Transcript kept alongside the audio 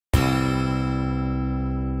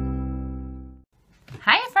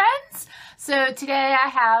So today I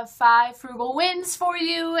have 5 frugal wins for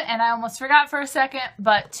you, and I almost forgot for a second,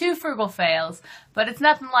 but 2 frugal fails, but it's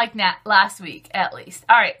nothing like last week, at least.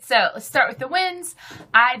 Alright, so let's start with the wins.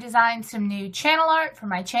 I designed some new channel art for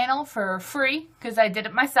my channel for free, because I did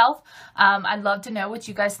it myself. I'd love to know what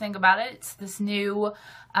you guys think about it. It's this new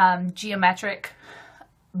geometric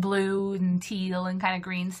blue and teal and kind of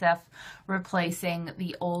green stuff replacing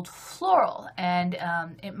the old floral, and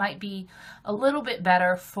it might be a little bit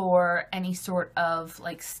better for any sort of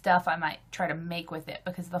like stuff I might try to make with it,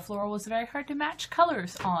 because the floral was very hard to match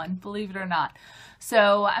colors on, believe it or not.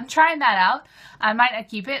 So I'm trying that out. I might not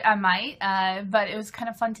keep it, I might, but it was kind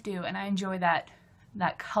of fun to do, and I enjoy that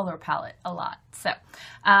color palette a lot. So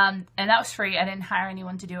and that was free. I didn't hire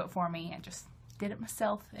anyone to do it for me. I just did it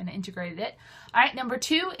myself and integrated it. All right, number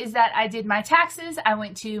 2 is that I did my taxes. I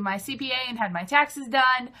went to my CPA and had my taxes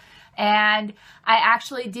done, and I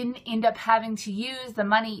actually didn't end up having to use the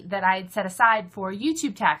money that I had set aside for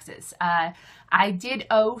YouTube taxes. I did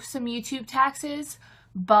owe some YouTube taxes,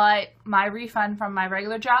 but my refund from my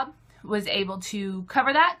regular job was able to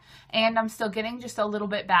cover that, and I'm still getting just a little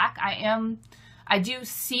bit back. I do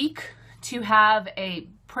seek to have a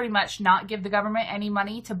pretty much not give the government any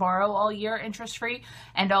money to borrow all year interest free,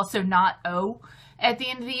 and also not owe at the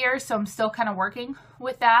end of the year. So I'm still kind of working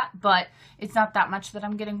with that, but it's not that much that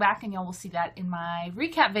I'm getting back, and y'all will see that in my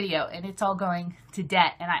recap video, and it's all going to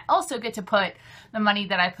debt. And I also get to put the money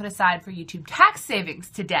that I put aside for YouTube tax savings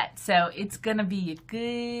to debt. So it's gonna be a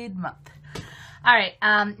good month. All right,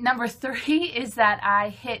 number 3 is that I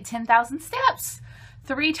hit 10,000 steps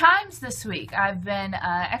 3 times this week. I've been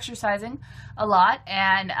exercising a lot,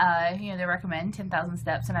 and they recommend 10,000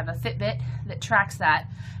 steps, and I have a Fitbit that tracks that,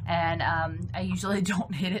 and I usually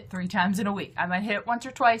don't hit it 3 times in a week. I might hit it once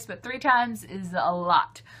or twice, but 3 times is a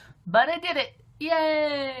lot. But I did it.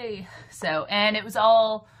 Yay! So, and it was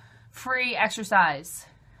all free exercise.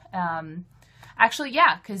 Actually,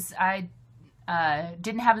 yeah, because I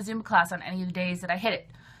didn't have a Zumba class on any of the days that I hit it.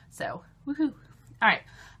 So, woohoo. All right.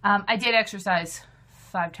 I did exercise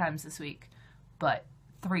 5 times this week, but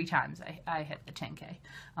 3 times I hit the 10K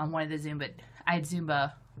on one of the Zumba. I had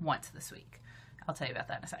Zumba once this week. I'll tell you about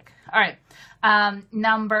that in a sec. All right.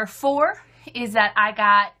 Number 4 is that I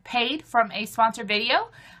got paid from a sponsored video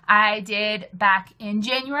I did back in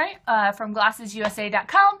January from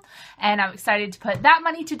glassesusa.com, and I'm excited to put that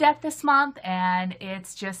money to debt this month, and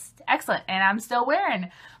it's just excellent. And I'm still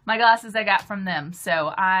wearing my glasses I got from them, so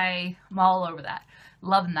I'm all over that.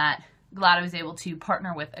 Loving that. Glad I was able to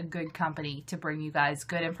partner with a good company to bring you guys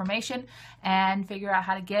good information and figure out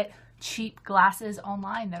how to get cheap glasses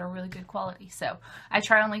online that are really good quality. So I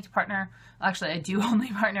try only to partner, actually I do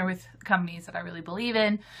only partner with companies that I really believe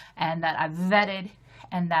in and that I've vetted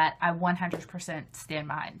and that I 100% stand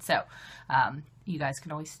behind. So you guys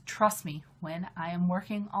can always trust me when I am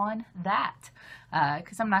working on that,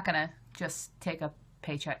 because I'm not going to just take a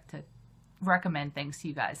paycheck to recommend things to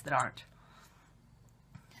you guys that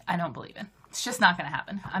I don't believe in. It's just not going to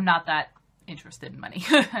happen. I'm not that interested in money.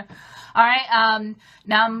 All right.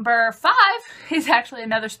 Number 5 is actually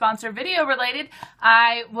another sponsor video related.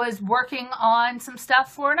 I was working on some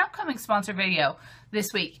stuff for an upcoming sponsor video this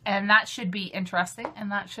week, and that should be interesting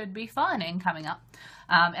and that should be fun and coming up.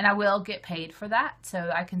 And I will get paid for that.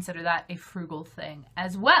 So I consider that a frugal thing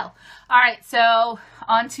as well. All right. So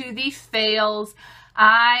on to the fails.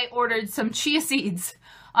 I ordered some chia seeds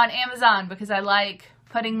on Amazon because I like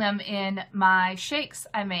putting them in my shakes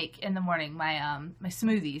I make in the morning, my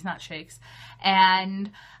smoothies, not shakes.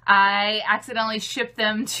 And I accidentally shipped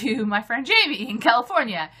them to my friend Jamie in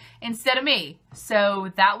California instead of me.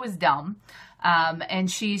 So that was dumb.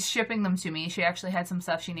 And she's shipping them to me. She actually had some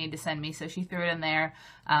stuff she needed to send me, so she threw it in there.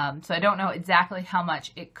 So I don't know exactly how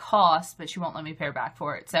much it cost, but she won't let me pay her back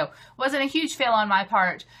for it. So it wasn't a huge fail on my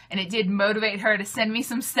part, and it did motivate her to send me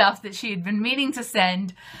some stuff that she had been meaning to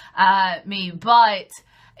send me, but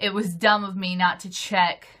it was dumb of me not to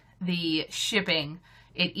check the shipping.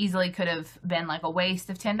 It easily could have been like a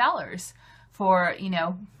waste of $10 for,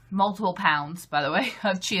 multiple pounds, by the way,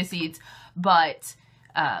 of chia seeds. But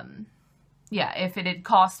yeah, if it had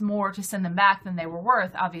cost more to send them back than they were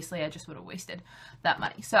worth, obviously I just would have wasted that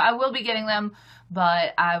money. So I will be getting them,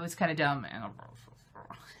 but I was kind of dumb.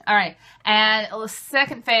 All right, and the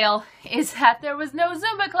second fail is that there was no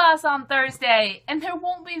Zumba class on Thursday, and there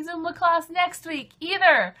won't be Zumba class next week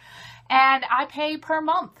either. And I pay per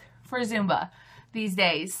month for Zumba these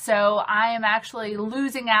days, so I am actually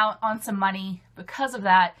losing out on some money because of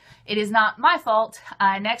that. It is not my fault.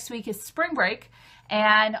 Next week is spring break,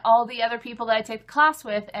 and all the other people that I take the class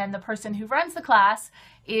with and the person who runs the class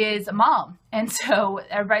is a mom. And so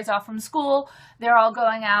everybody's off from school. They're all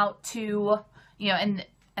going out to, and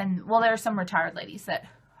well, there are some retired ladies that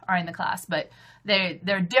are in the class, but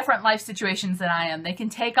they're different life situations than I am. They can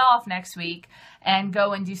take off next week and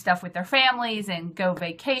go and do stuff with their families and go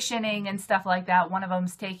vacationing and stuff like that. One of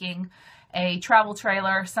them's taking a travel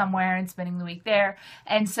trailer somewhere and spending the week there.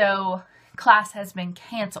 And so class has been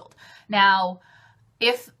canceled. Now,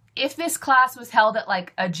 if this class was held at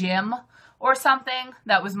like a gym or something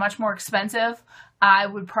that was much more expensive, I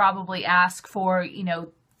would probably ask for,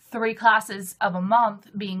 3 classes of a month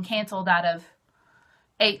being canceled out of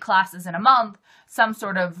 8 classes in a month, some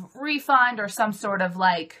sort of refund or some sort of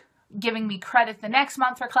like giving me credit the next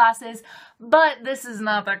month for classes. But this is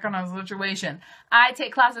not that kind of situation. I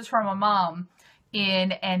take classes from a mom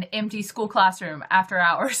in an empty school classroom after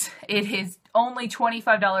hours. It is only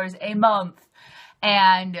 $25 a month,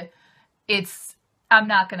 and I'm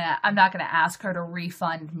not gonna ask her to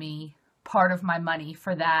refund me part of my money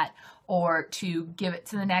for that or to give it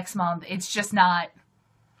to the next month. It's just not,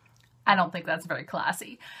 I don't think that's very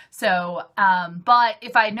classy. So, but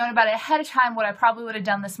if I had known about it ahead of time, what I probably would have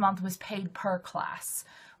done this month was paid per class,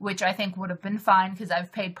 which I think would have been fine because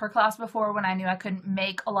I've paid per class before when I knew I couldn't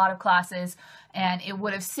make a lot of classes, and it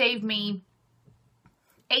would have saved me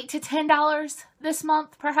 $8 to $10 this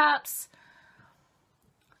month, perhaps.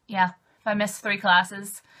 Yeah, if I missed 3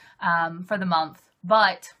 classes for the month,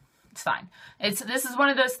 but it's fine. This is one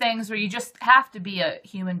of those things where you just have to be a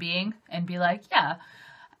human being and be like, yeah,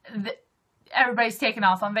 everybody's taking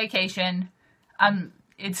off on vacation.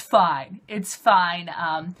 It's fine. It's fine.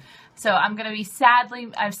 So I'm going to be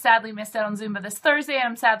I've sadly missed out on Zumba this Thursday, and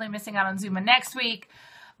I'm sadly missing out on Zumba next week.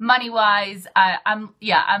 Money-wise,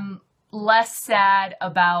 I'm less sad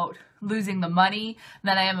about losing the money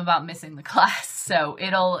than I am about missing the class. So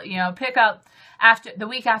it'll, pick up after the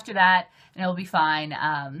week after that, and it'll be fine.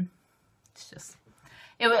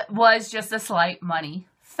 It was just a slight money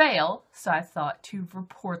fail, so I thought to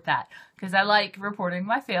report that because I like reporting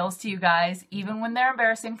my fails to you guys, even when they're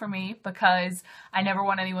embarrassing for me, because I never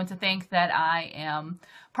want anyone to think that I am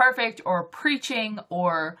perfect or preaching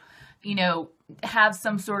or, have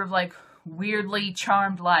some sort of like weirdly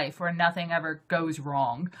charmed life where nothing ever goes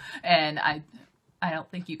wrong. And I don't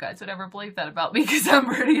think you guys would ever believe that about me because I'm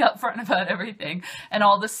pretty upfront about everything and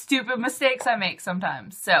all the stupid mistakes I make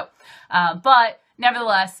sometimes. So, but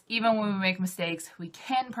nevertheless, even when we make mistakes, we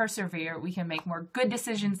can persevere, we can make more good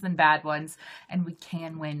decisions than bad ones, and we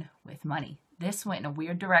can win with money. This went in a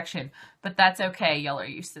weird direction, but that's okay. Y'all are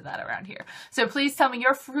used to that around here. So please tell me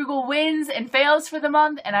your frugal wins and fails for the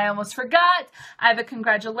month. And I almost forgot, I have a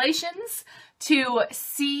congratulations to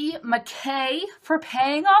C. McKay for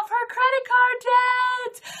paying off her credit card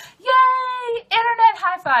debt. Yay! Internet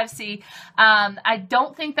high five, C. I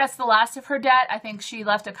don't think that's the last of her debt. I think she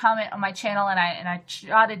left a comment on my channel and I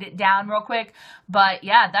jotted it down real quick. But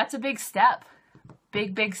yeah, that's a big step.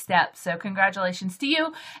 Big step. So congratulations to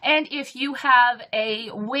you. And if you have a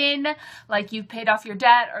win, like you've paid off your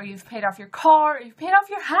debt or you've paid off your car, or you've paid off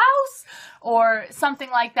your house or something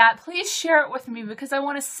like that, please share it with me because I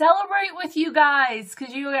want to celebrate with you guys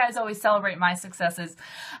because you guys always celebrate my successes.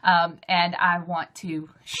 And I want to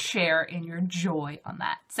share in your joy on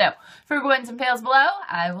that. So for Frugal Wins and Fails below,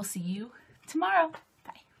 I will see you tomorrow.